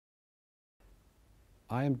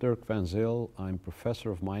I am Dirk van Zyl. I'm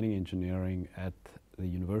Professor of Mining Engineering at the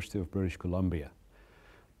University of British Columbia.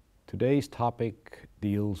 Today's topic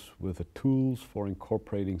deals with the tools for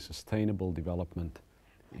incorporating sustainable development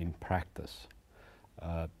in practice.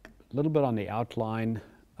 A little bit on the outline.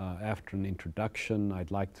 After an introduction,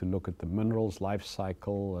 I'd like to look at the minerals life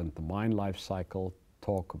cycle and the mine life cycle,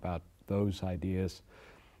 talk about those ideas,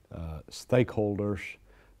 stakeholders.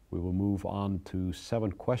 We will move on to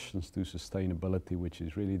 7 questions to sustainability, which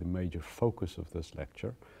is really the major focus of this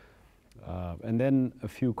lecture. And then a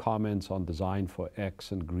few comments on design for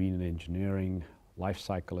X and green engineering, life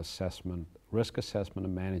cycle assessment, risk assessment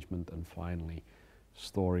and management, and finally,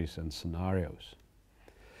 stories and scenarios.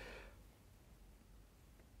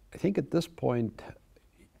 I think at this point,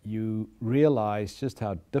 you realize just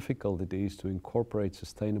how difficult it is to incorporate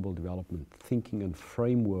sustainable development thinking and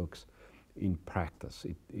frameworks in practice.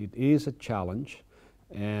 It is a challenge,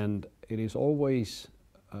 and it is always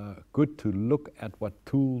good to look at what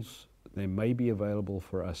tools there may be available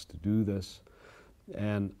for us to do this.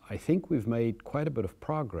 And I think we've made quite a bit of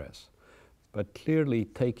progress, but clearly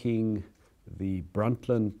taking the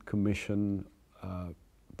Brundtland Commission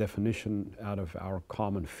definition out of our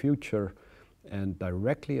common future and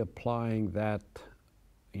directly applying that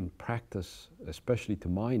in practice, especially to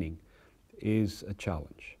mining, is a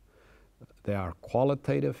challenge. There are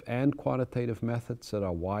qualitative and quantitative methods that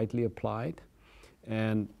are widely applied,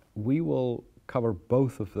 and we will cover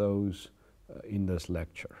both of those in this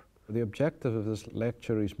lecture. The objective of this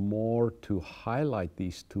lecture is more to highlight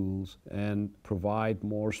these tools and provide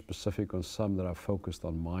more specific on some that are focused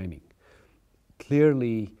on mining.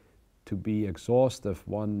 Clearly, to be exhaustive,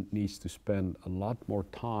 one needs to spend a lot more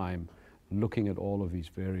time looking at all of these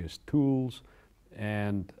various tools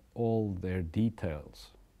and all their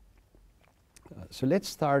details. So let's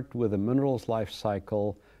start with the minerals life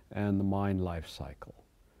cycle and the mine life cycle.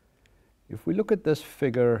 If we look at this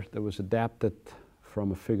figure that was adapted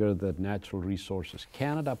from a figure that Natural Resources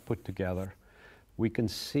Canada put together, we can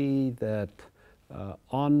see that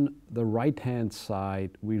on the right-hand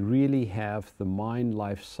side, we really have the mine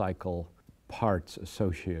life cycle parts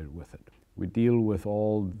associated with it. We deal with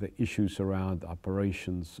all the issues around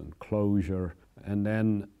operations and closure, and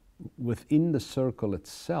then within the circle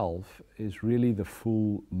itself is really the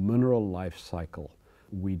full mineral life cycle.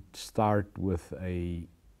 We start with a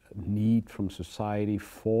need from society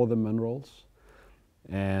for the minerals,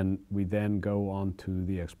 and we then go on to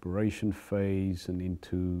the exploration phase and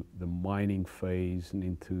into the mining phase and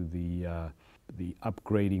into the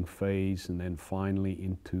upgrading phase, and then finally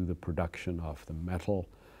into the production of the metal.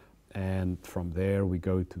 And from there we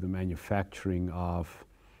go to the manufacturing of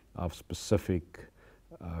specific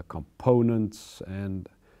components, and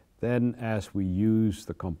then as we use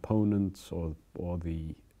the components or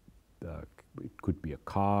the it could be a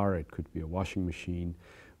car, it could be a washing machine,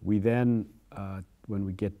 we then when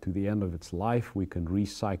we get to the end of its life, we can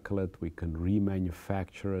recycle it, we can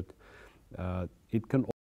remanufacture it. It can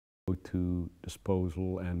also go to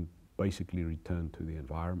disposal and basically return to the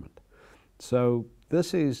environment. So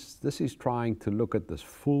this is trying to look at this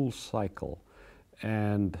full cycle,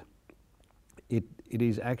 and it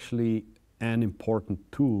is actually an important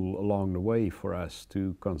tool along the way for us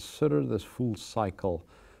to consider this full cycle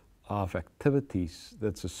of activities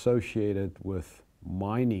that's associated with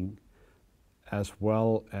mining as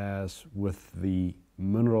well as with the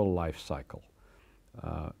mineral life cycle.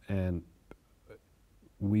 And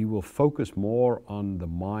we will focus more on the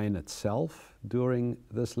mine itself during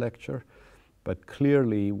this lecture, but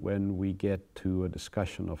clearly when we get to a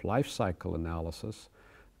discussion of life cycle analysis,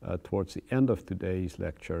 towards the end of today's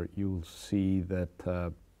lecture, you'll see that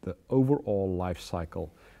the overall life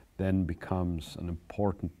cycle then becomes an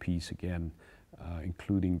important piece again,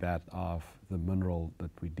 including that of the mineral that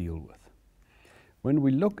we deal with. When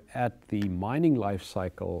we look at the mining life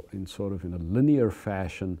cycle in sort of in a linear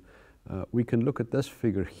fashion, we can look at this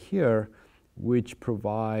figure here, which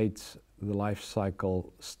provides the life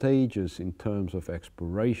cycle stages in terms of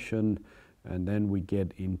exploration, and then we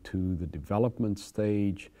get into the development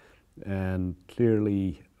stage, and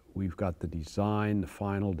clearly we've got the design, the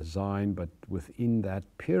final design, but within that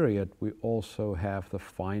period we also have the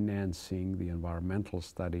financing, the environmental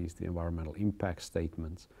studies, the environmental impact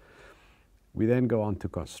statements. We then go on to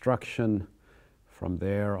construction, from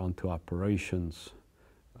there on to operations,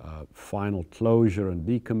 final closure and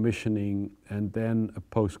decommissioning, and then a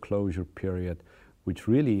post-closure period, which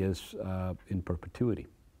really is in perpetuity.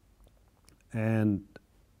 And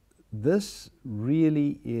this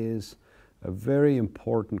really is a very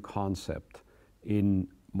important concept in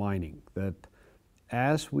mining, that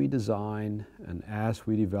as we design and as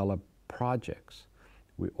we develop projects,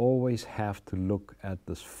 we always have to look at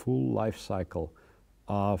this full life cycle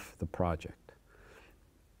of the project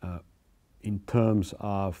in terms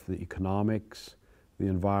of the economics, the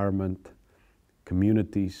environment,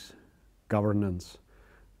 communities, governance.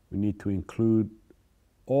 We need to include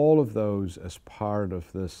all of those as part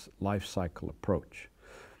of this life cycle approach.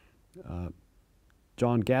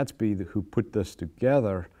 John Gadsby, who put this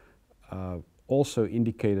together, also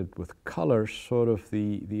indicated with colors sort of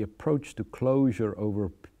the approach to closure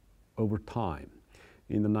over time.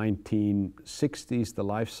 In the 1960s, the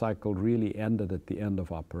life cycle really ended at the end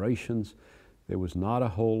of operations. There was not a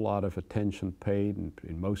whole lot of attention paid, and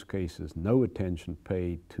in most cases, no attention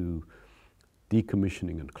paid to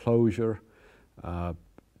decommissioning and closure.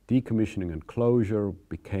 Decommissioning and closure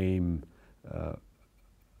became a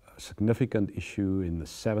significant issue in the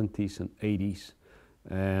 70s and 80s.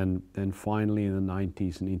 And then finally in the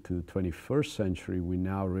 90s and into the 21st century, we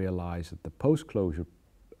now realize that the post-closure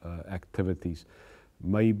activities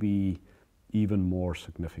may be even more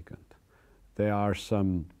significant. There are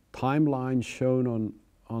some timelines shown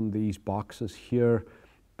on these boxes here,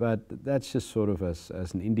 but that's just sort of as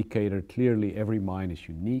an indicator. Clearly every mine is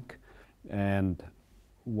unique, and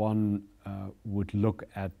one would look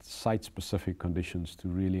at site-specific conditions to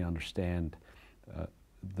really understand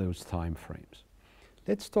those time frames.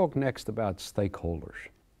 Let's talk next about stakeholders.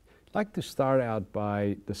 I'd like to start out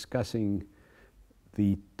by discussing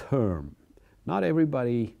the term. Not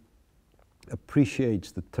everybody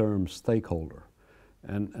appreciates the term stakeholder.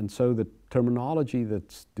 And so the terminology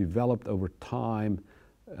that's developed over time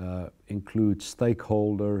includes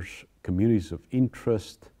stakeholders, communities of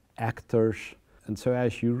interest, actors. And so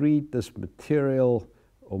as you read this material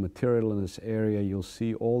or material in this area, you'll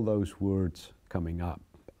see all those words coming up.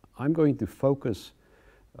 I'm going to focus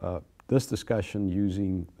this discussion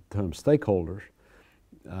using the term stakeholders,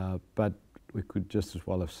 but we could just as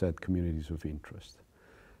well have said communities of interest.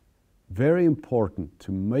 Very important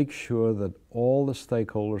to make sure that all the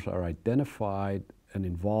stakeholders are identified and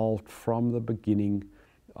involved from the beginning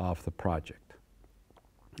of the project.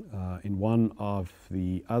 In one of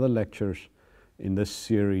the other lectures in this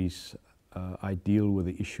series, I deal with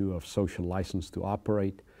the issue of social license to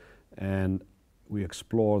operate, and we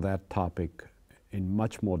explore that topic in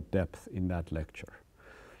much more depth in that lecture.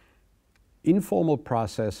 Informal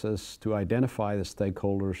processes to identify the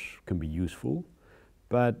stakeholders can be useful,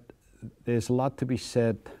 but there's a lot to be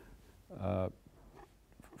said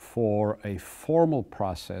for a formal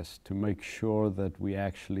process to make sure that we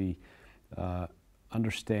actually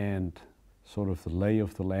understand sort of the lay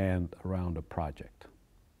of the land around a project.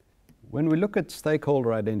 When we look at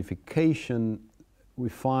stakeholder identification, we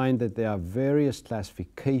find that there are various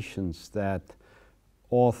classifications that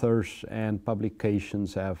authors and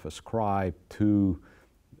publications have ascribed to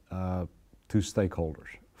stakeholders.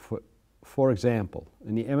 For example,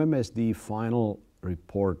 in the MMSD final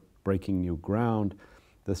report, Breaking New Ground,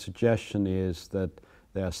 the suggestion is that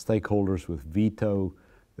there are stakeholders with veto,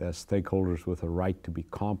 there are stakeholders with a right to be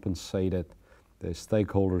compensated, there are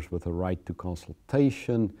stakeholders with a right to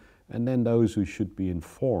consultation, and then those who should be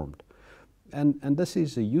informed. And this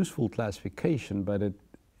is a useful classification, but it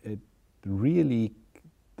really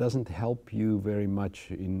doesn't help you very much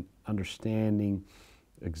in understanding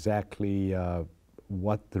exactly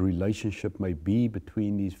what the relationship may be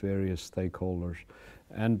between these various stakeholders.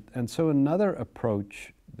 And so another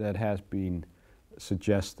approach that has been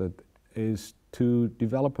suggested is to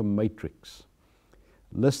develop a matrix,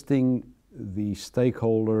 listing the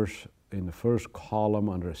stakeholders in the first column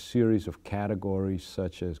under a series of categories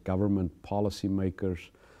such as government policymakers,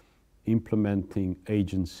 implementing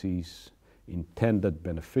agencies, intended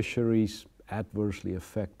beneficiaries, adversely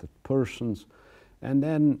affected persons, and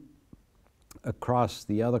then across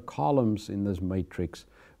the other columns in this matrix,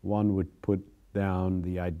 one would put down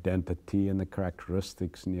the identity and the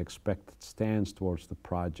characteristics and the expected stance towards the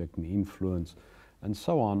project and the influence and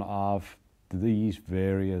so on of these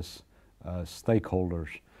various stakeholders.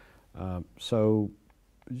 So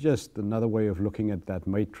just another way of looking at that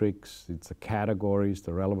matrix, it's the categories,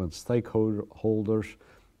 the relevant stakeholders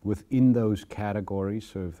within those categories.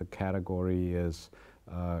 So if the category is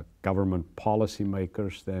government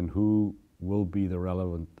policymakers, then who will be the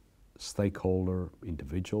relevant stakeholder,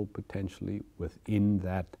 individual potentially, within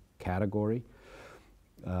that category?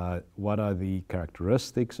 What are the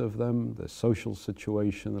characteristics of them, the social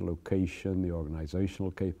situation, the location, the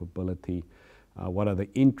organizational capability? What are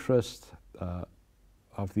the interests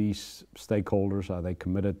of these stakeholders? Are they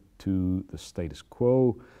committed to the status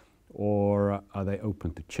quo, or are they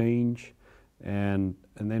open to change? And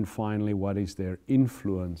then finally, what is their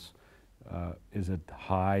influence Is it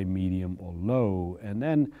high, medium, or low? And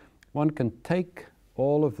then one can take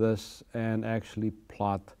all of this and actually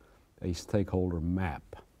plot a stakeholder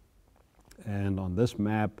map. And on this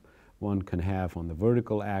map, one can have on the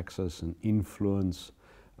vertical axis an influence,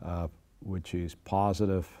 which is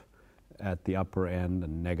positive at the upper end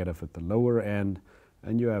and negative at the lower end.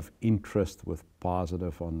 And you have interest with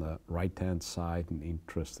positive on the right-hand side and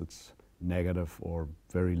interest that's negative or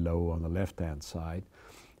very low on the left-hand side.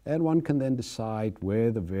 And one can then decide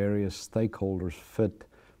where the various stakeholders fit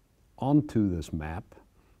onto this map.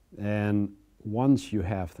 And once you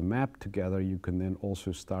have the map together, you can then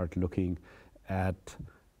also start looking at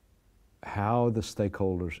how the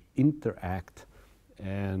stakeholders interact.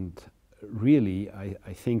 And really,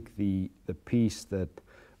 I think the piece that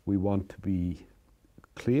we want to be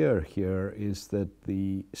clear here is that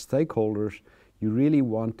the stakeholders you really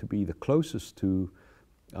want to be the closest to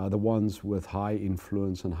the ones with high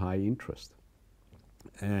influence and high interest.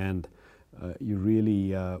 And you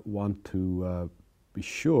really want to be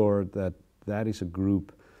sure that that is a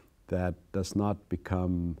group that does not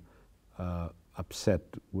become upset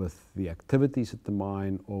with the activities at the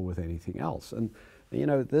mine or with anything else. And you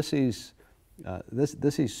know, this is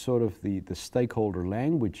sort of the stakeholder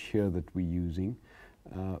language here that we're using.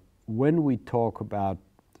 When we talk about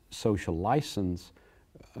social license,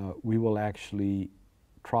 we will actually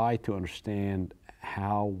try to understand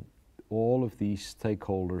how all of these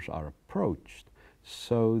stakeholders are approached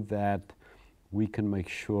so that we can make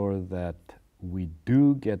sure that we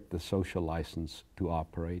do get the social license to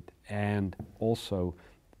operate and also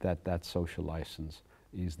that that social license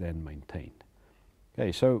is then maintained.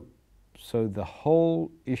 Okay, so the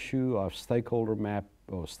whole issue of stakeholder map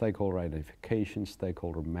or stakeholder identification,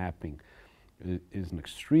 stakeholder mapping is an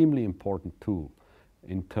extremely important tool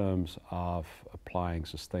in terms of applying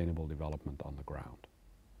sustainable development on the ground.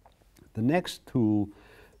 The next tool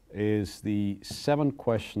is the 7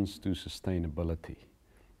 questions to sustainability.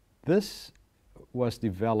 This was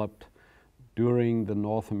developed during the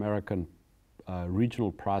North American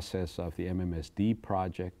regional process of the MMSD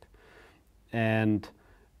project, and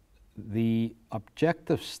the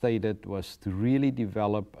objective stated was to really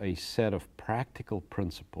develop a set of practical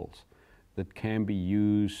principles that can be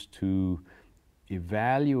used to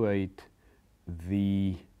evaluate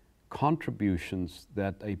the contributions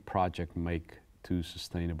that a project make to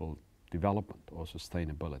sustainable development or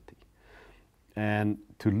sustainability, and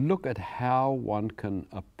to look at how one can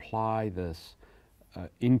apply this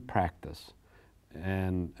in practice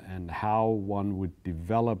and how one would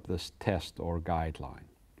develop this test or guideline.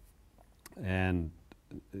 And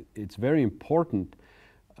it's very important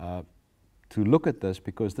to look at this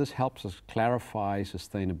because this helps us clarify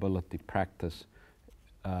sustainability practice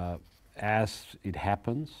as it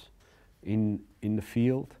happens in the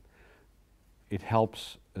field. It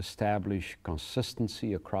helps establish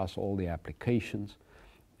consistency across all the applications,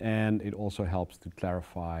 and it also helps to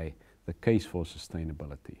clarify the case for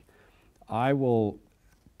sustainability. I will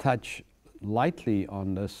touch lightly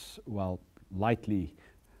on this, lightly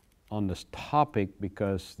on this topic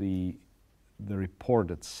because the report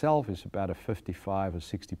itself is about a 55 or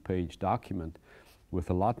 60 page document with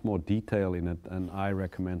a lot more detail in it, and I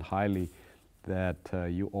recommend highly that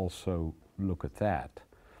you also look at that.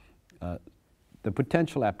 The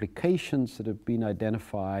potential applications that have been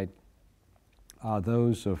identified are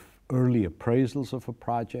those of early appraisals of a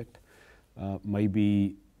project.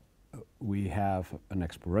 Maybe we have an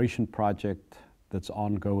exploration project that's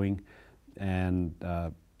ongoing and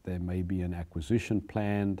there may be an acquisition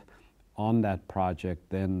planned on that project.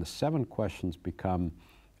 Then the 7 questions become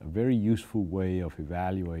a very useful way of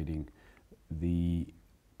evaluating the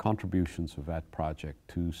contributions of that project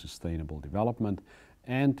to sustainable development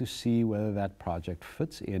and to see whether that project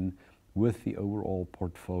fits in with the overall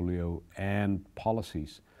portfolio and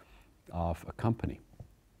policies of a company.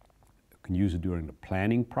 You can use it during the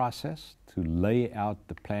planning process to lay out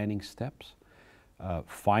the planning steps,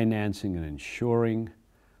 financing and ensuring,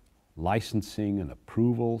 licensing and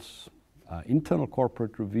approvals, internal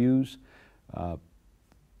corporate reviews.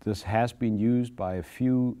 This has been used by a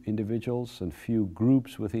few individuals and few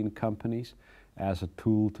groups within companies as a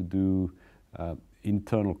tool to do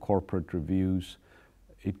internal corporate reviews.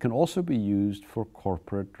 It can also be used for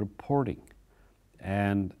corporate reporting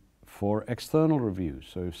and for external reviews.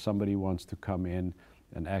 So if somebody wants to come in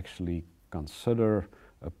and actually consider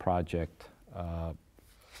a project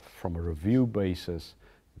from a review basis,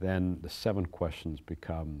 then the 7 questions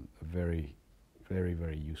become a very, very,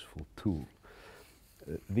 very useful tool.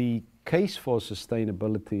 The case for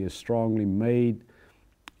sustainability is strongly made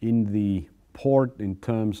in the report in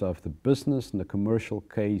terms of the business and the commercial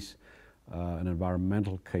case an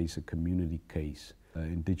environmental case, a community case,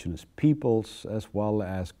 indigenous peoples, as well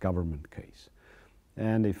as government case.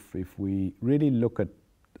 And if we really look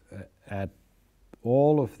at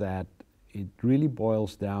all of that, it really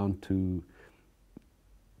boils down to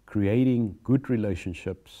creating good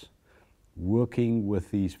relationships, working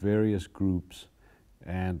with these various groups,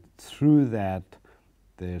 and through that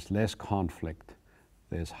there's less conflict,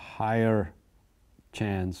 there's higher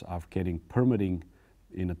chance of getting permitting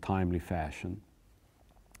in a timely fashion.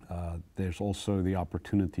 There's also the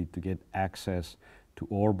opportunity to get access to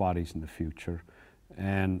ore bodies in the future,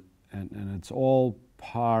 and it's all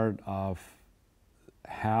part of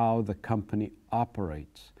how the company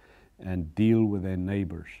operates and deal with their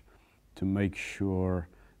neighbors to make sure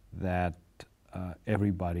that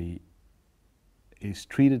everybody is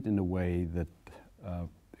treated in a way that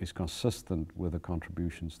is consistent with the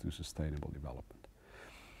contributions to sustainable development.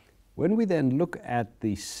 When we then look at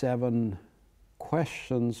the 7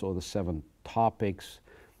 questions or the 7 topics,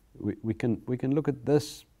 we can look at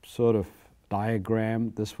this sort of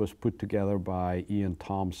diagram. This was put together by Ian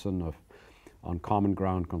Thompson on Common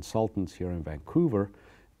Ground Consultants here in Vancouver,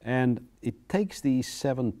 and it takes these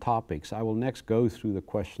 7 topics. I will next go through the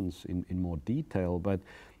questions in more detail,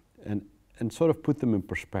 and sort of put them in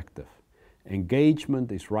perspective.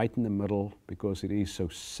 Engagement is right in the middle because it is so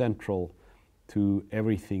central to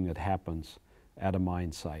everything that happens at a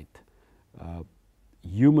mine site.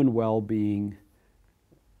 Human well-being,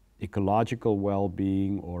 ecological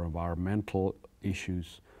well-being, or environmental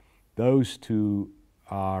issues, those 2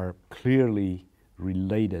 are clearly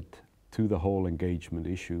related to the whole engagement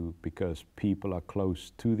issue because people are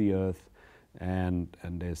close to the earth and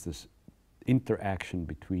there's this interaction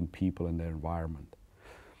between people and their environment.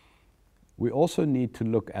 We also need to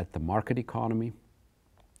look at the market economy,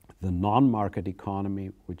 the non-market economy,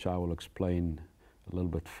 which I will explain a little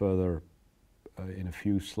bit further in a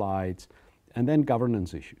few slides, and then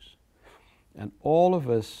governance issues. And all of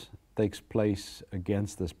this takes place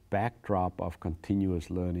against this backdrop of continuous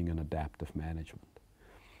learning and adaptive management.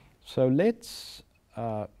 So let's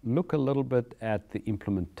look a little bit at the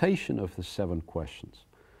implementation of the 7 questions.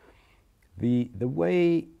 The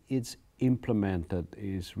way it's implemented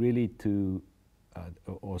is really to,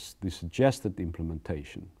 or the suggested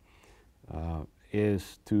implementation,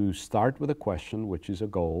 is to start with a question, which is a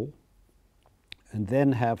goal, and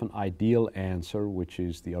then have an ideal answer, which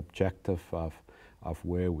is the objective of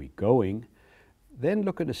where we're going. Then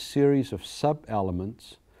look at a series of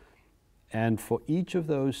sub-elements, and for each of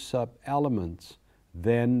those sub-elements,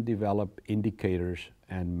 then develop indicators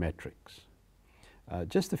and metrics.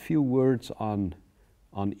 Just a few words on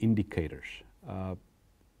indicators.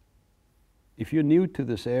 If you're new to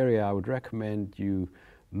this area, I would recommend you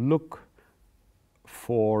look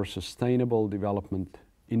for sustainable development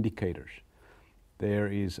indicators. There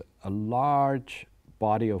is a large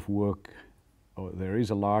body of work, or there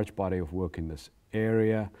is a large body of work in this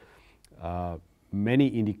area. Many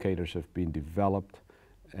indicators have been developed,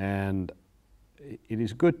 and it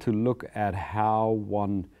is good to look at how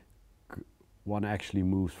one actually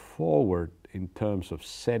moves forward in terms of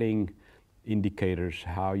setting indicators,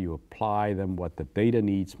 how you apply them, what the data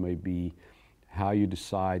needs may be, how you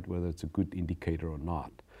decide whether it's a good indicator or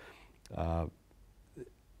not.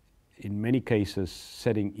 In many cases,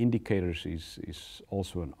 setting indicators is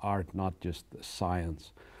also an art, not just a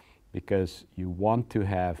science, because you want to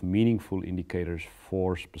have meaningful indicators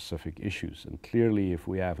for specific issues. And clearly, if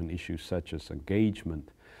we have an issue such as engagement,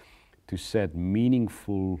 to set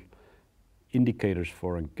meaningful indicators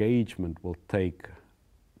for engagement will take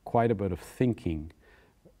quite a bit of thinking,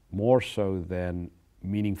 more so than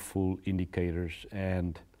meaningful indicators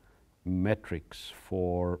and metrics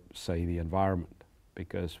for, say, the environment,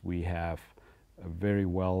 because we have a very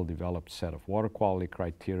well-developed set of water quality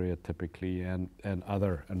criteria typically and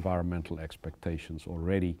other environmental expectations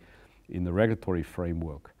already in the regulatory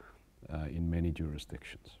framework in many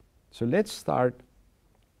jurisdictions. So let's start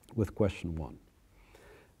with question 1.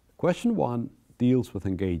 Question 1 deals with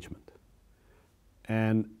engagement,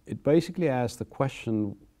 and it basically asks the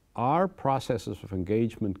question, are processes of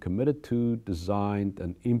engagement committed to, designed,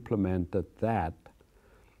 and implemented that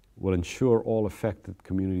will ensure all affected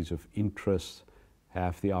communities of interest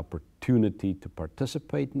have the opportunity to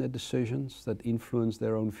participate in the decisions that influence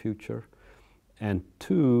their own future, and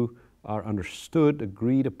 2, are understood,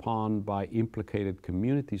 agreed upon by implicated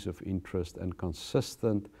communities of interest and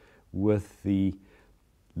consistent with the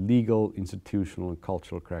legal, institutional, and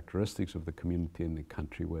cultural characteristics of the community and the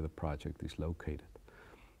country where the project is located.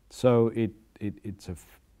 So it's a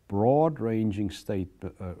broad-ranging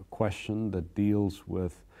question that deals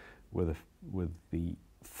with the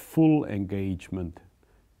full engagement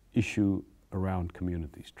issue around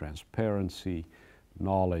communities, transparency,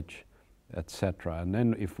 knowledge, etc. And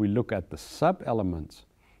then if we look at the sub-elements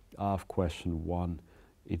of question 1,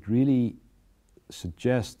 it really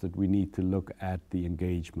suggests that we need to look at the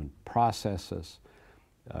engagement processes,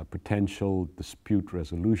 potential dispute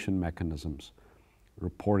resolution mechanisms,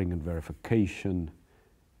 reporting and verification,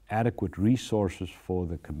 adequate resources for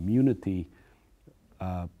the community,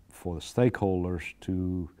 for the stakeholders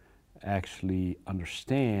to actually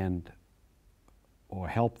understand or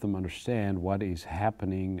help them understand what is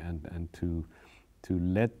happening, and to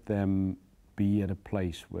let them be at a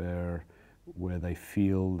place where they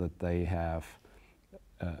feel that they have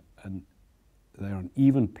they're an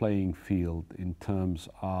even playing field in terms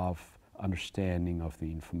of understanding of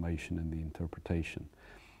the information and the interpretation.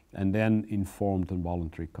 And then informed and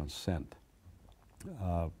voluntary consent.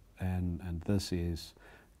 And this is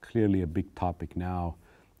clearly a big topic now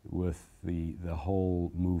with the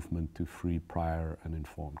whole movement to free, prior, and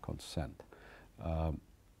informed consent,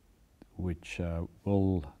 which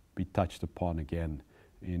will be touched upon again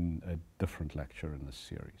in a different lecture in this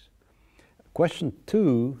series. Question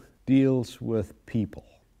 2 deals with people.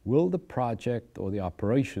 Will the project or the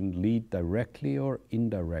operation lead directly or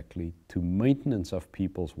indirectly to maintenance of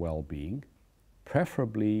people's well-being,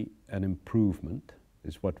 preferably an improvement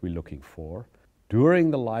is what we're looking for,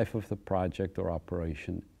 during the life of the project or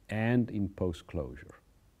operation and in post-closure?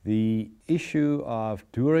 The issue of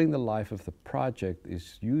during the life of the project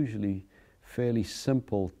is usually fairly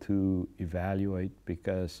simple to evaluate,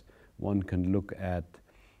 because one can look at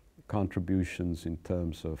contributions in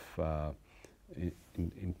terms of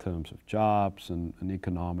in terms of jobs and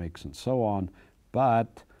economics and so on,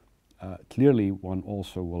 but clearly one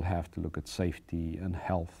also will have to look at safety and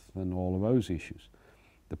health and all of those issues.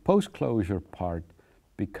 The post-closure part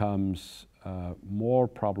becomes more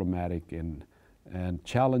problematic and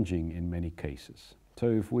challenging in many cases. So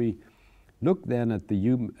if we look then at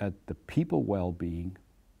the people well-being,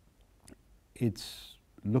 it's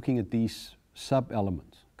looking at these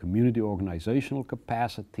sub-elements: community organizational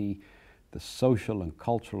capacity, the social and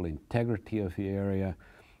cultural integrity of the area,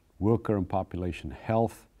 worker and population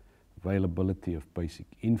health, availability of basic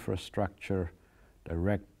infrastructure,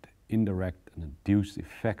 direct, indirect, and induced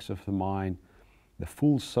effects of the mine, the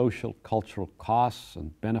full social, cultural costs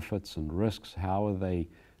and benefits and risks, how are they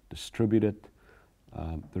distributed,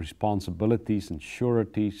 the responsibilities and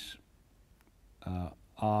sureties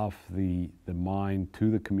of the mine to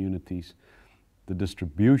the communities, the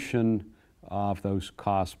distribution of those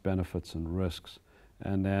costs, benefits, and risks,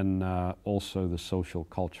 and then also the social,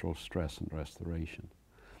 cultural stress and restoration.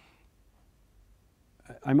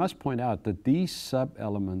 I must point out that these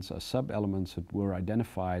sub-elements are sub-elements that were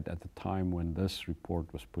identified at the time when this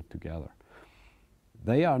report was put together.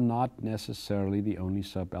 They are not necessarily the only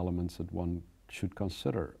sub-elements that one should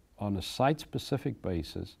consider. On a site-specific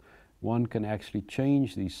basis, one can actually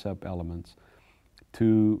change these sub-elements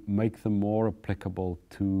to make them more applicable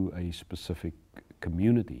to a specific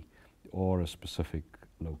community or a specific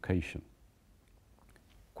location.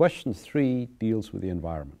 Question 3 deals with the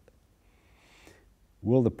environment.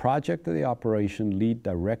 Will the project or the operation lead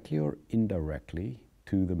directly or indirectly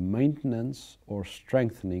to the maintenance or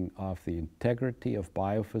strengthening of the integrity of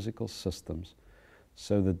biophysical systems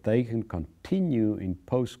so that they can continue in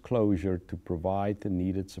post-closure to provide the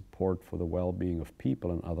needed support for the well-being of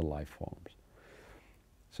people and other life forms?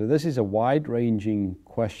 So this is a wide-ranging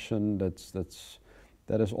question that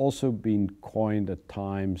has also been coined at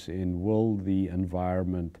times in, will the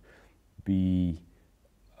environment be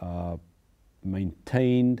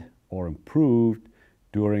maintained or improved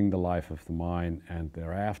during the life of the mine and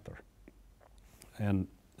thereafter? And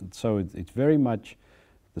so it's very much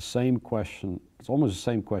the same question. It's almost the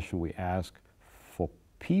same question we ask for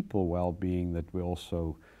people well-being that we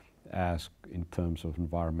also ask in terms of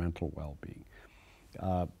environmental well-being.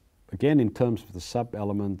 Again, in terms of the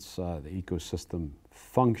sub-elements, the ecosystem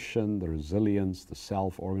function, the resilience, the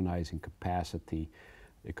self-organizing capacity,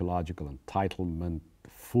 ecological entitlement,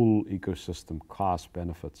 full ecosystem costs,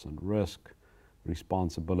 benefits, and risk,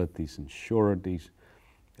 responsibilities and sureties,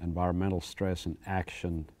 environmental stress and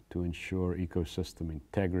action to ensure ecosystem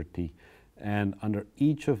integrity. And under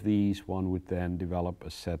each of these, one would then develop a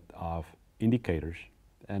set of indicators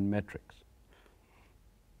and metrics.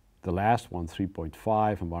 The last one,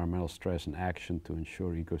 3.5, environmental stress and action to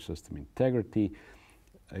ensure ecosystem integrity.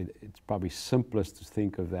 It's probably simplest to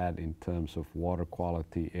think of that in terms of water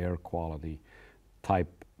quality, air quality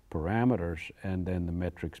type parameters, and then the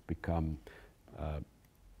metrics become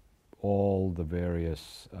all the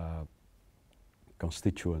various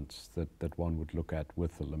constituents that one would look at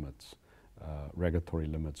with the limits, regulatory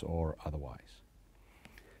limits or otherwise.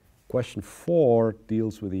 Question 4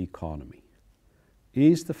 deals with the economy.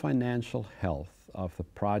 Is the financial health of the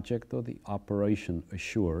project or the operation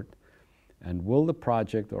assured, and will the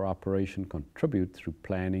project or operation contribute through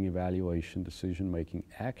planning, evaluation, decision-making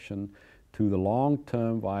action to the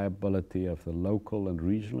long-term viability of the local and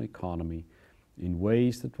regional economy in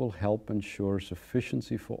ways that will help ensure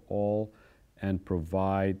sufficiency for all and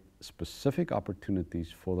provide specific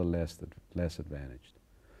opportunities for the less advantaged?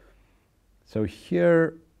 So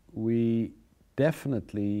here we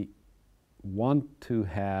definitely want to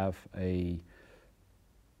have an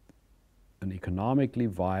economically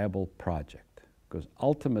viable project, because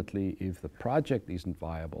ultimately if the project isn't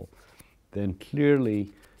viable, then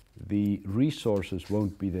clearly the resources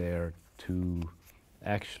won't be there to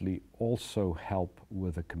actually also help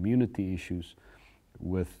with the community issues,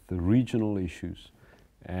 with the regional issues,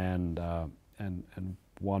 and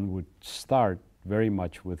one would start very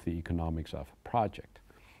much with the economics of a project.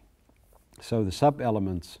 So the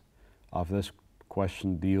sub-elements of this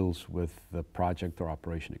question deals with the project or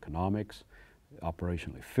operation economics,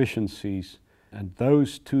 operational efficiencies, and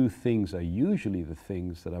those two things are usually the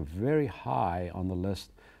things that are very high on the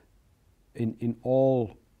list in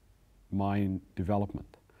all mine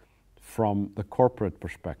development, from the corporate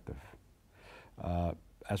perspective,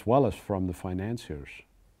 as well as from the financier's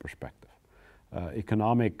perspective.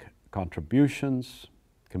 Economic contributions,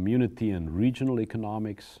 community and regional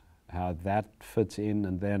economics, how that fits in,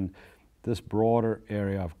 and then this broader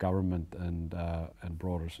area of government and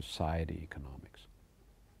broader society economics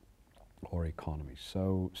or economies.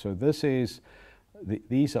 So this is,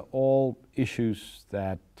 these are all issues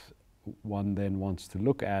that one then wants to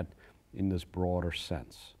look at in this broader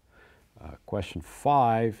sense. Question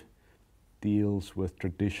 5 deals with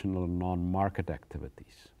traditional non-market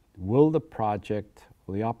activities. Will the project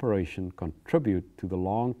or the operation contribute to the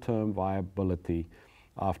long-term viability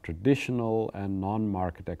of traditional and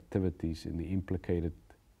non-market activities in the implicated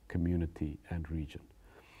community and region?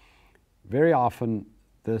 Very often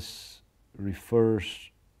this refers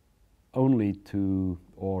only to,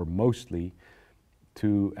 or mostly,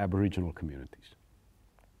 to Aboriginal communities,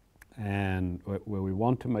 and where we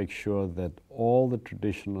want to make sure that all the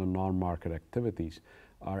traditional and non-market activities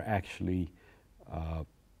are actually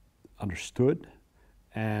understood,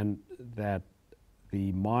 and that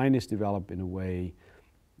the mine is developed in a way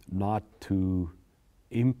not to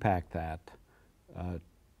impact that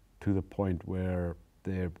to the point where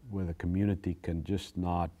the community can just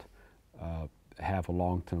not have a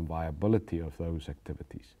long-term viability of those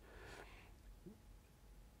activities.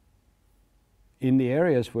 In the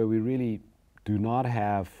areas where we really do not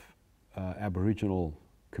have Aboriginal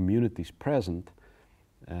communities present,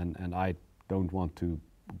 and I don't want to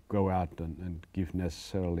go out and give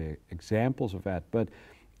necessarily examples of that, but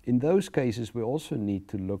in those cases we also need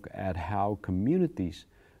to look at how communities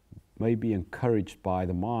may be encouraged by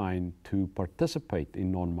the mine to participate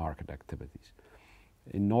in non-market activities.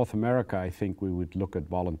 In North America, I think we would look at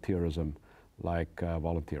volunteerism, like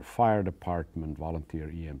volunteer fire department, volunteer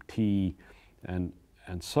EMT, and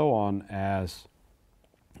so on, as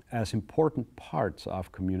important parts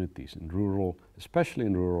of communities in rural, especially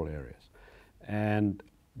in rural areas. And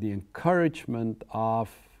the encouragement of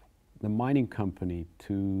the mining company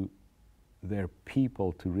to their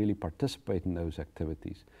people to really participate in those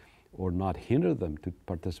activities, or not hinder them to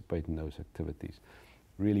participate in those activities,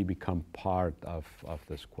 really become part of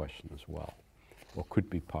this question as well, or could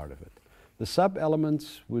be part of it. The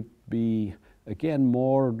sub-elements would be, again,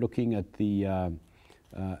 more looking at the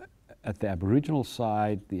Aboriginal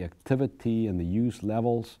side, the activity and the use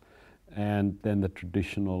levels, and then the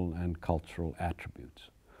traditional and cultural attributes.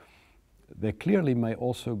 There clearly may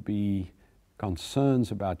also be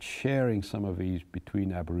concerns about sharing some of these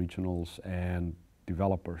between Aboriginals and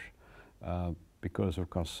developers because of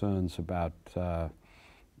concerns about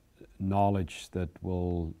knowledge that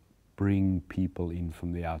will bring people in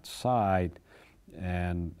from the outside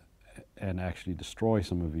and actually destroy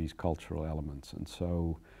some of these cultural elements. And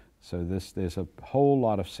so there's a whole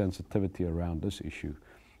lot of sensitivity around this issue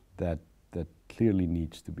that clearly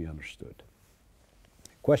needs to be understood.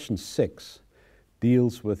 Question 6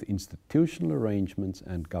 deals with institutional arrangements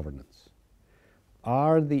and governance.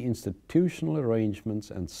 Are the institutional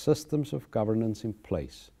arrangements and systems of governance in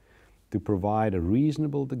place to provide a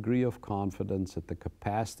reasonable degree of confidence that the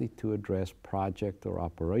capacity to address project or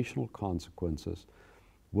operational consequences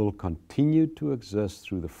will continue to exist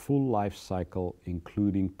through the full life cycle,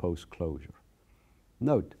 including post-closure?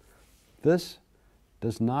 Note, this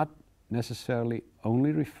does not necessarily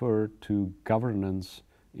only refer to governance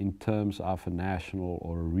in terms of a national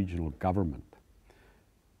or a regional government.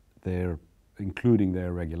 They're including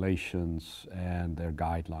their regulations and their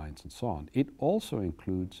guidelines and so on. It also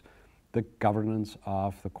includes the governance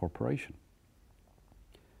of the corporation.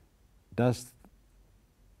 Does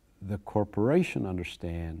the corporation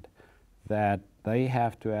understand that they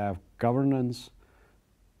have to have governance,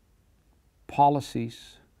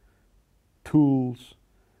 policies, tools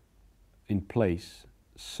in place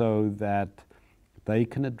so that they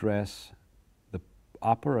can address the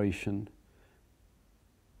operation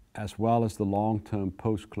as well as the long-term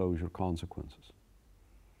post-closure consequences?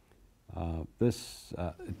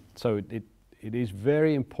 So it is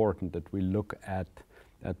very important that we look at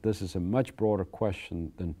this as a much broader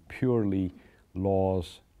question than purely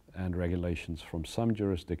laws and regulations from some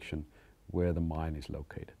jurisdiction where the mine is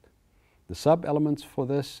located. The sub-elements for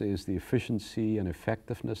this is the efficiency and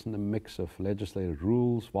effectiveness in the mix of legislated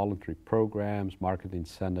rules, voluntary programs, market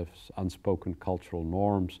incentives, unspoken cultural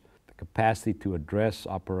norms, the capacity to address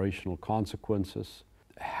operational consequences,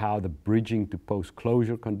 how the bridging to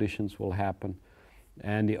post-closure conditions will happen,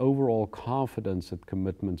 and the overall confidence that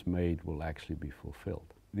commitments made will actually be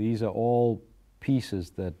fulfilled. These are all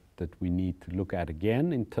pieces that we need to look at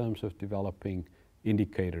again in terms of developing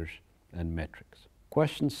indicators and metrics.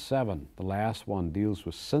 Question 7, the last one, deals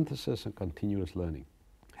with synthesis and continuous learning.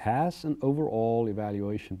 Has an overall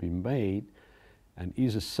evaluation been made, and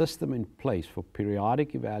is a system in place for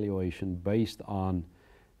periodic evaluation based on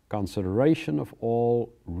consideration of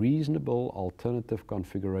all reasonable alternative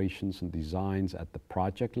configurations and designs at the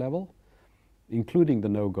project level, including the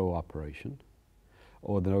no-go operation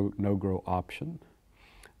or the no-go option,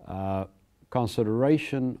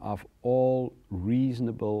 consideration of all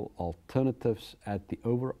reasonable alternatives at the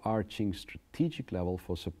overarching strategic level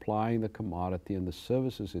for supplying the commodity and the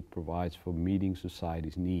services it provides for meeting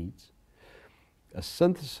society's needs, a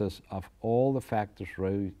synthesis of all the factors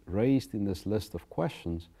raised in this list of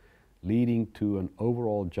questions, leading to an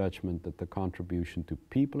overall judgment that the contribution to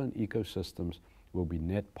people and ecosystems will be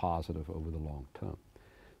net positive over the long term.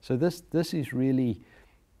 So this is really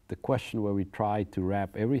the question where we try to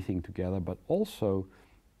wrap everything together, but also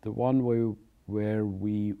the one where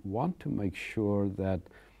we want to make sure that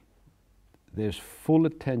there's full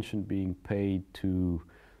attention being paid to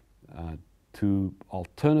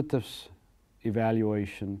alternatives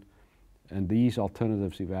evaluation, and these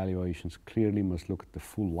alternatives evaluations clearly must look at the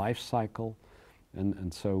full life cycle,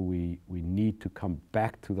 and so we need to come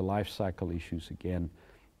back to the life cycle issues again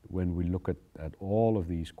when we look at all of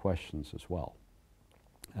these questions as well.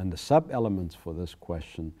 And the sub-elements for this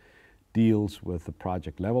question deals with the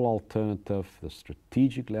project level alternative, the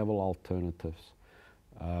strategic level alternatives,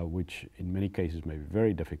 which in many cases may be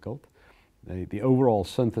very difficult, the overall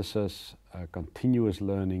synthesis, continuous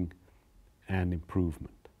learning, and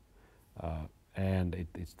improvement. And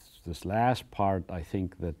it's this last part, I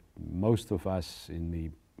think, that most of us in the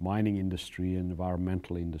mining industry and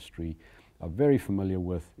environmental industry are very familiar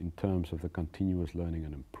with in terms of the continuous learning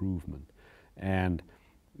and improvement. And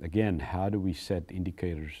again, how do we set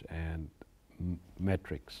indicators and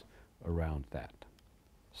metrics around that?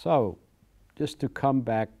 So just to come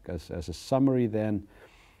back as a summary then,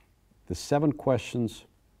 the 7 questions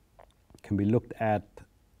can be looked at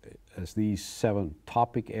as these 7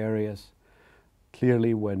 topic areas.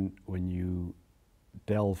 Clearly, when you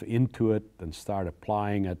delve into it and start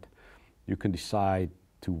applying it, you can decide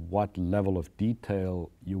to what level of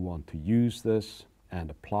detail you want to use this and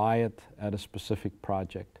apply it at a specific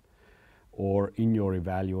project, or in your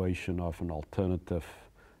evaluation of an alternative,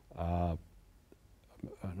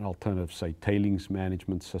 say, tailings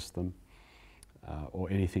management system, or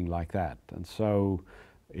anything like that. And so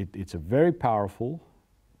it's a very powerful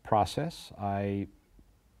process. I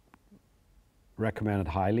recommend it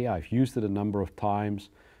highly. I've used it a number of times,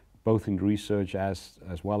 both in research as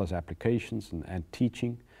well as applications and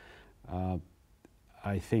teaching.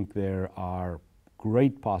 I think there are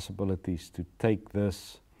great possibilities to take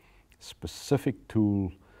this specific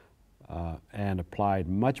tool and apply it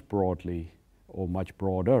much broadly or much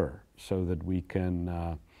broader so that we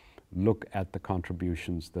can look at the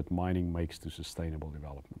contributions that mining makes to sustainable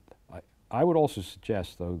development. I would also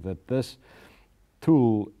suggest, though, that this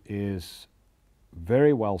tool is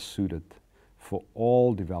very well suited for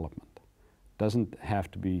all development. It doesn't have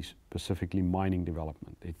to be specifically mining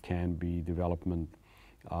development. It can be development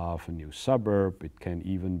of a new suburb. It can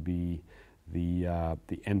even be the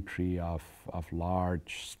entry of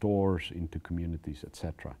large stores into communities,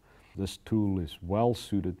 etc. This tool is well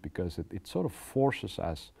suited because it sort of forces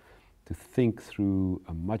us to think through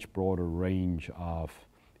a much broader range of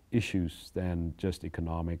issues than just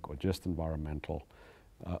economic or just environmental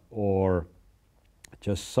or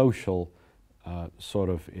just social sort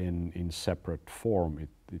of in separate form.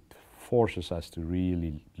 It forces us to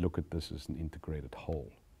really look at this as an integrated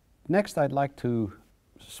whole. Next, I'd like to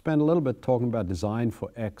spend a little bit talking about design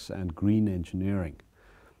for X and green engineering.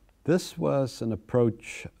 This was an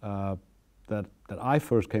approach that I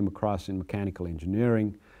first came across in mechanical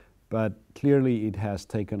engineering, but clearly it has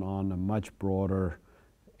taken on a much broader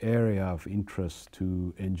area of interest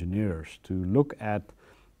to engineers to look at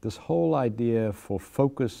this whole idea for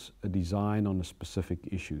focus a design on a specific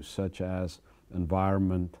issue, such as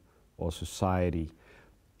environment or society.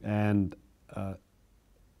 And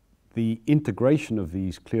the integration of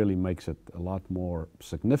these clearly makes it a lot more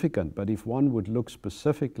significant. But if one would look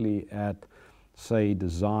specifically at, say,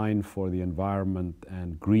 design for the environment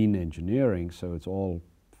and green engineering, so it's all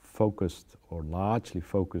focused or largely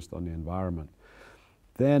focused on the environment,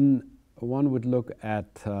 then one would look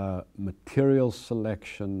at material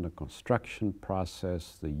selection, the construction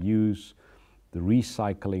process, the use, the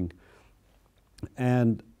recycling.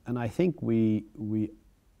 And I think we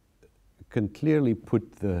can clearly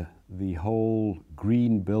put the whole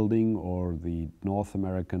green building or the North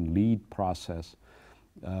American LEED process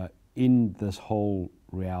in this whole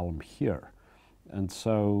realm here. And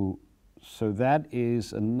so that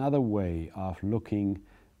is another way of looking,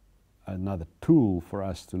 another tool for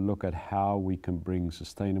us to look at how we can bring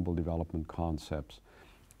sustainable development concepts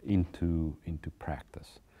into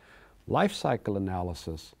practice. Life cycle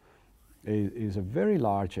analysis is a very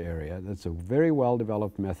large area. That's a very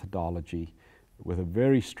well-developed methodology with a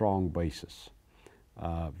very strong basis,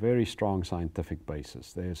 very strong scientific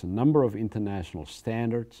basis. There's a number of international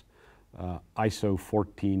standards, ISO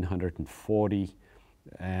 14040,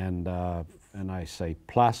 and I say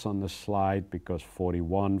plus on the slide because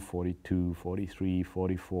 41, 42, 43,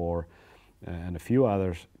 44, and a few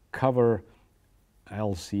others cover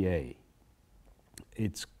LCA.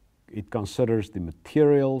 It considers the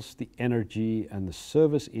materials, the energy, and the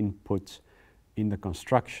service inputs in the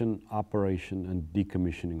construction, operation, and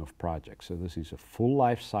decommissioning of projects. So this is a full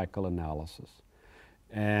life cycle analysis.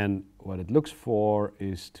 And what it looks for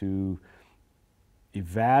is to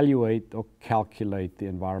evaluate or calculate the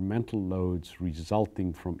environmental loads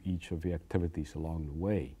resulting from each of the activities along the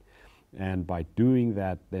way. And by doing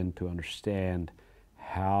that, then to understand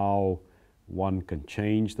how one can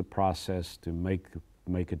change the process to make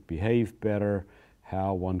it behave better,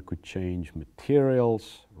 how one could change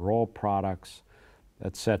materials, raw products,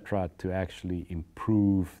 etc., to actually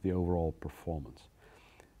improve the overall performance.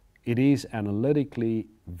 It is analytically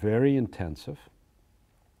very intensive,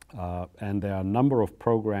 and there are a number of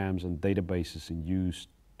programs and databases in use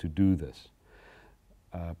to do this.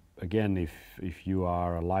 Again, if you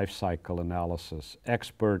are a life cycle analysis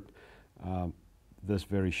expert, this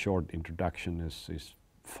very short introduction is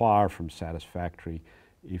far from satisfactory.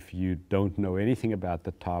 If you don't know anything about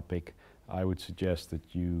the topic, I would suggest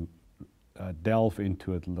that you delve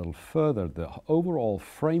into it a little further. The overall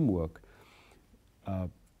framework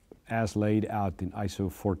as laid out in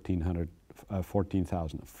ISO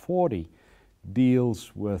 14040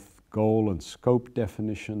 deals with goal and scope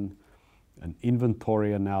definition, an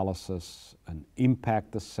inventory analysis, an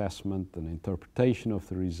impact assessment, an interpretation of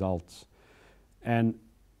the results, and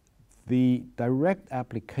the direct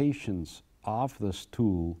applications of this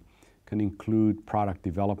tool can include product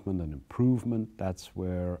development and improvement. That's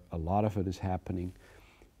where a lot of it is happening.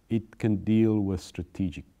 It can deal with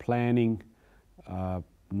strategic planning,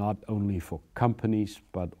 not only for companies,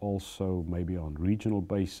 but also maybe on regional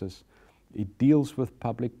basis. It deals with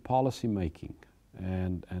public policy making.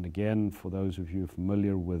 And again, for those of you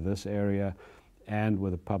familiar with this area and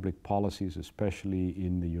with the public policies, especially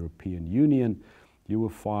in the European Union, you will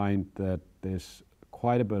find that there's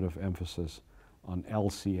quite a bit of emphasis on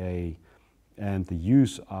LCA and the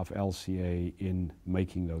use of LCA in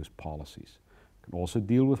making those policies. It can also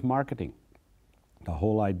deal with marketing. The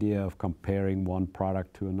whole idea of comparing one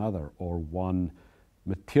product to another or one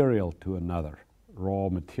material to another, raw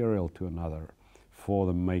material to another for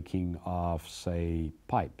the making of, say,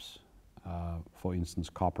 pipes. For instance,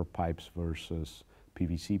 copper pipes versus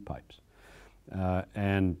PVC pipes.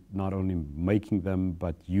 And not only making them,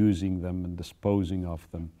 but using them and disposing of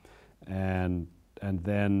them. And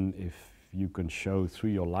then if you can show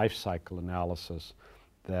through your life cycle analysis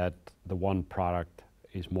that the one product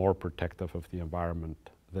is more protective of the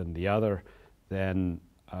environment than the other, then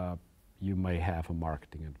you may have a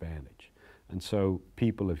marketing advantage. And so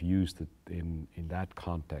people have used it in that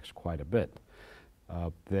context quite a bit.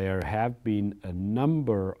 There have been a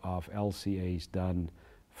number of LCAs done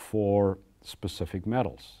for specific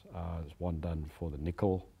metals. There's one done for the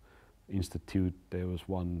Nickel Institute. There was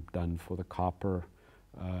one done for the copper,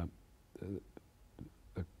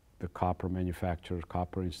 the copper manufacturer,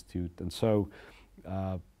 Copper Institute. And so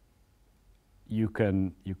you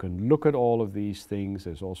can look at all of these things.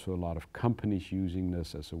 There's also a lot of companies using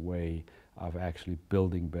this as a way of actually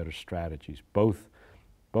building better strategies, both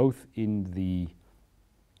in the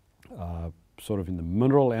sort of in the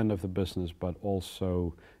mineral end of the business, but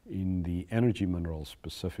also in the energy minerals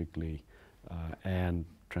specifically, and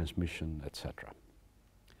transmission, etc.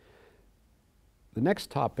 The next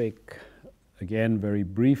topic, again very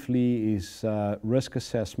briefly, is risk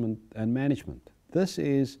assessment and management. This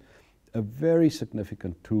is a very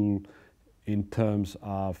significant tool in terms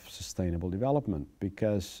of sustainable development,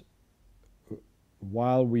 because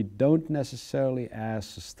while we don't necessarily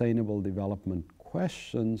ask sustainable development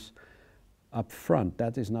questions up front,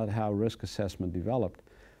 that is not how risk assessment developed,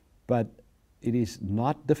 but it is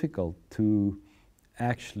not difficult to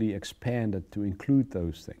actually expand it to include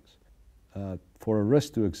those things. For a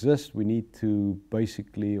risk to exist, we need to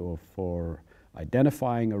basically, or for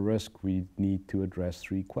identifying a risk, we need to address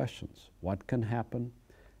three questions. What can happen?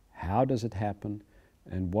 How does it happen?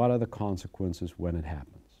 And what are the consequences when it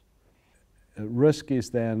happens? A risk is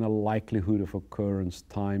then a likelihood of occurrence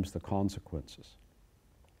times the consequences.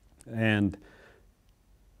 And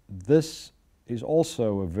this is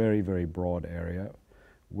also a very, very broad area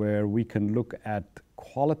where we can look at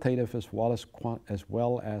qualitative as well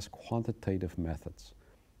as quantitative methods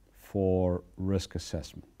for risk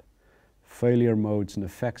assessment. Failure modes and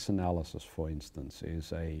effects analysis, for instance,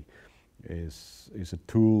 is a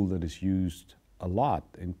tool that is used a lot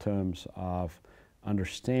in terms of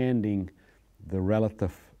understanding the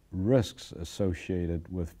relative risks associated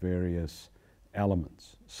with various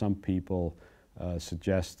elements. Some people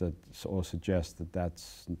suggest that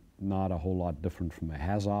that's not a whole lot different from a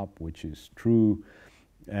HAZOP, which is true,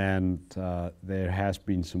 and there has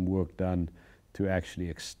been some work done to actually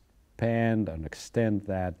expand and extend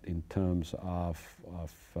that in terms of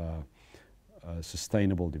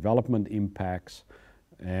sustainable development impacts,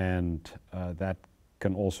 and that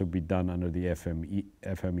can also be done under the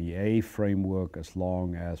FMEA framework, as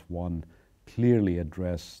long as one clearly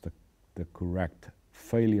addresses the correct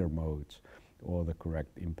failure modes or the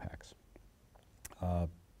correct impacts.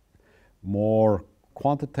 More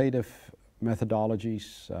quantitative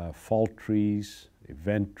methodologies, fault trees,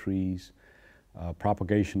 event trees,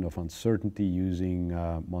 propagation of uncertainty using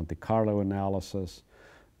Monte Carlo analysis,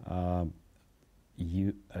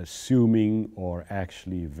 assuming or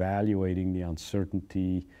actually evaluating the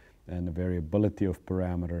uncertainty and the variability of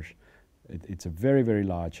parameters. It's a very, very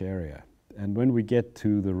large area. And when we get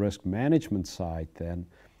to the risk management side, then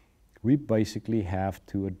we basically have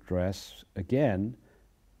to address, again,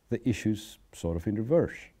 the issues sort of in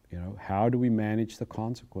reverse. You know, how do we manage the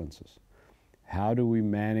consequences? How do we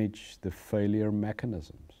manage the failure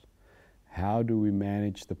mechanisms? How do we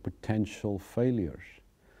manage the potential failures?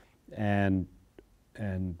 And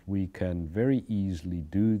we can very easily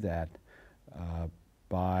do that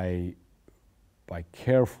by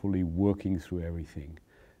carefully working through everything.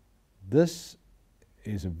 This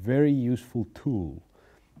is a very useful tool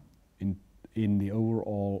in the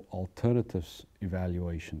overall alternatives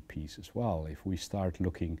evaluation piece as well. If we start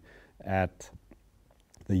looking at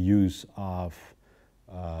the use of,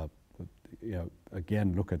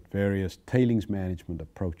 again, look at various tailings management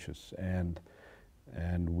approaches, and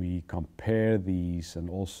we compare these and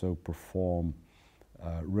also perform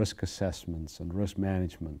risk assessments and risk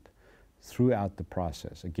management throughout the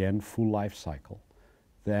process, again, full life cycle,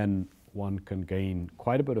 then one can gain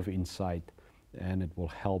quite a bit of insight, and it will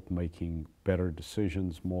help making better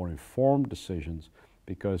decisions, more informed decisions,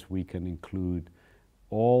 because we can include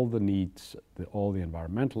all the needs, all the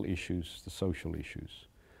environmental issues, the social issues,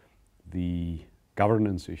 the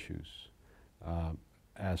governance issues,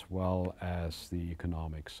 as well as the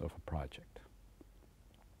economics of a project.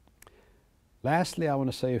 Lastly, I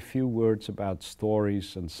want to say a few words about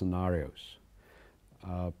stories and scenarios.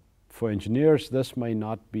 For engineers, this may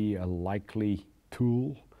not be a likely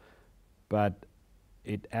tool, but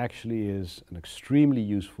it actually is an extremely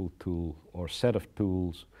useful tool or set of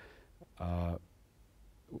tools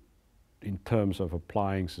in terms of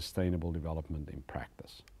applying sustainable development in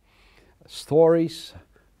practice. Stories,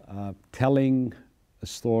 telling a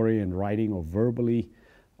story in writing or verbally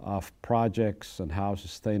of projects and how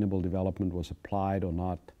sustainable development was applied or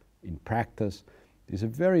not in practice, is a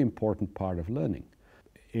very important part of learning.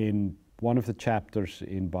 In one of the chapters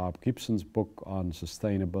in Bob Gibson's book on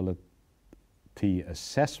sustainability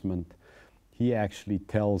assessment, he actually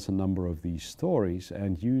tells a number of these stories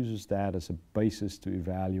and uses that as a basis to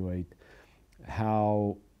evaluate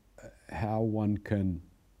how one can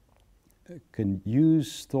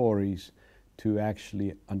use stories to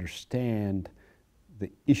actually understand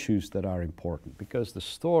the issues that are important, because the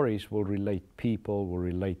stories will relate people, will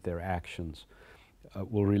relate their actions,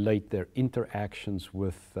 will relate their interactions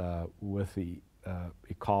with the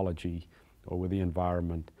ecology or with the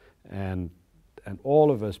environment, and all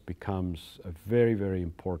of us becomes a very, very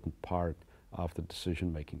important part of the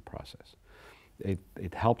decision-making process.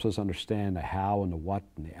 It helps us understand the how and the what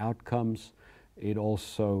and the outcomes. It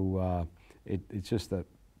also, it's just a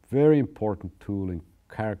very important tool in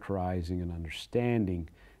characterizing and understanding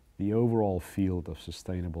the overall field of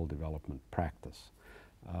sustainable development practice.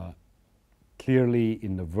 Clearly,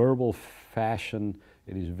 in the verbal fashion,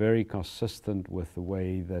 it is very consistent with the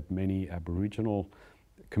way that many Aboriginal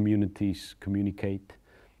communities communicate,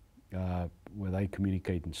 where they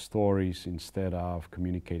communicate in stories instead of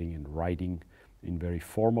communicating in writing, in very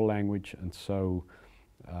formal language. And so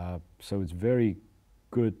it's very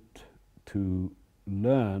good to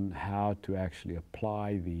learn how to actually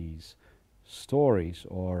apply these stories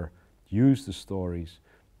or use the stories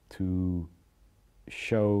to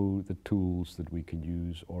show the tools that we can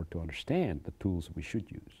use or to understand the tools that we should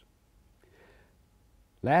use.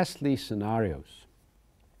 Lastly, scenarios.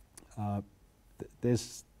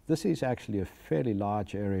 This is actually a fairly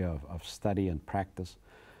large area of study and practice.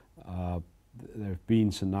 There have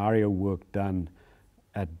been scenario work done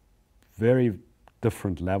at very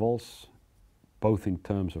different levels, both in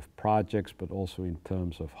terms of projects, but also in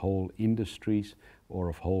terms of whole industries or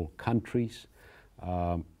of whole countries.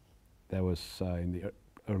 There was, in the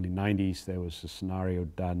early 90s, there was a scenario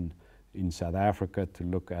done in South Africa to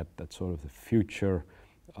look at that sort of the future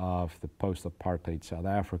of the post-apartheid South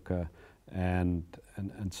Africa. And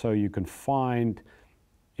so you can find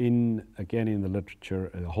again in the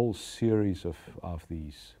literature a whole series of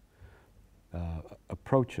these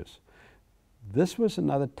approaches. This was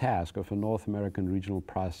another task of a North American regional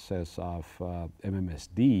process of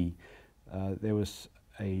MMSD. There was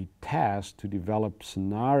a task to develop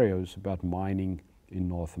scenarios about mining in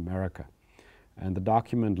North America. And the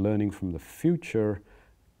document Learning from the Future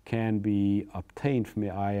can be obtained from the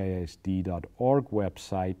IISD.org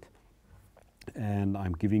website. And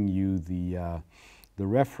I'm giving you the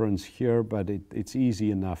reference here, but it's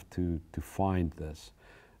easy enough to find this.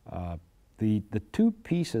 The two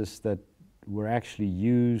pieces that were actually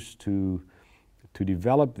used to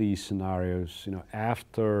develop these scenarios,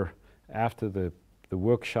 after the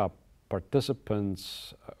workshop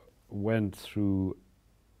participants went through,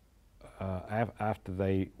 after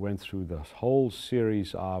they went through the whole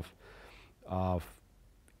series of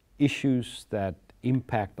issues that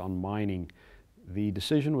impact on mining, the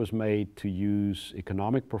decision was made to use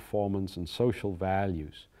economic performance and social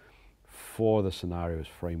values for the scenarios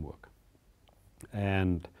framework.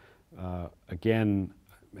 And again,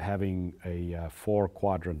 having a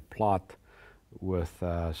 4-quadrant plot with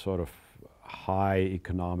sort of high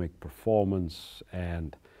economic performance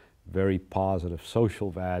and very positive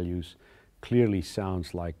social values clearly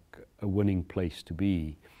sounds like a winning place to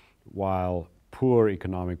be, while poor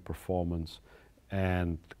economic performance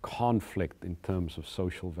and conflict in terms of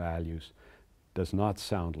social values does not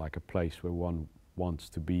sound like a place where one wants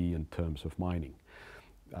to be in terms of mining.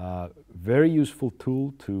 Very useful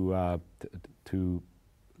tool to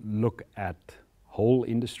look at whole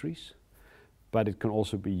industries, but it can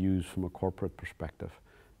also be used from a corporate perspective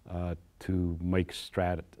to make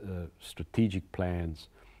strategic plans,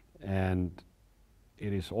 and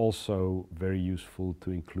it is also very useful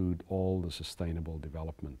to include all the sustainable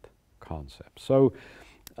development concepts. So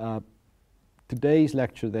today's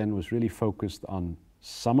lecture then was really focused on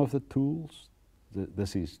some of the tools.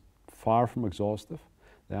 This is far from exhaustive.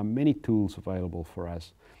 There are many tools available for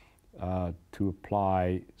us to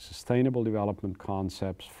apply sustainable development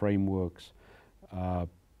concepts, frameworks,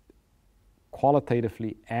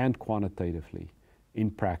 qualitatively and quantitatively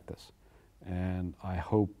in practice. And I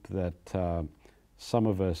hope that some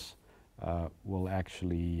of us will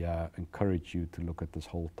actually encourage you to look at this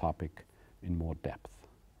whole topic in more depth.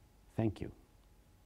 Thank you.